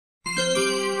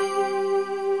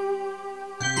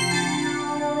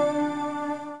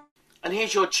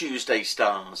here's your Tuesday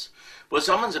stars. Well,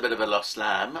 someone's a bit of a lost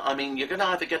lamb. I mean, you're going to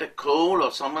either get a call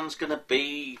or someone's going to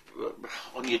be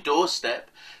on your doorstep.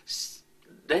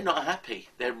 They're not happy.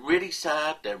 They're really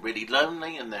sad, they're really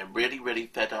lonely, and they're really,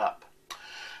 really fed up.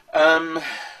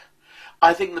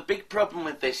 I think the big problem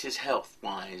with this is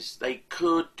health-wise. They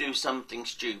could do something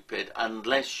stupid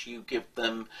unless you give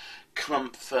them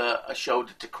comfort, a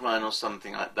shoulder to cry on or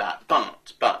something like that.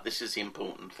 But this is the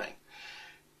important thing.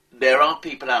 There are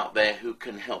people out there who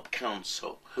can help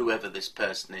counsel whoever this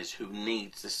person is who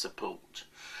needs this support.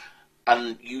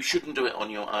 And you shouldn't do it on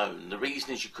your own. The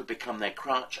reason is you could become their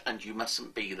crutch, and you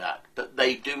mustn't be that. But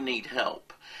they do need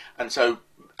help. And so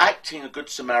acting a good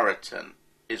Samaritan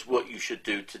is what you should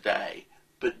do today.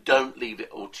 But don't leave it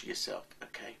all to yourself.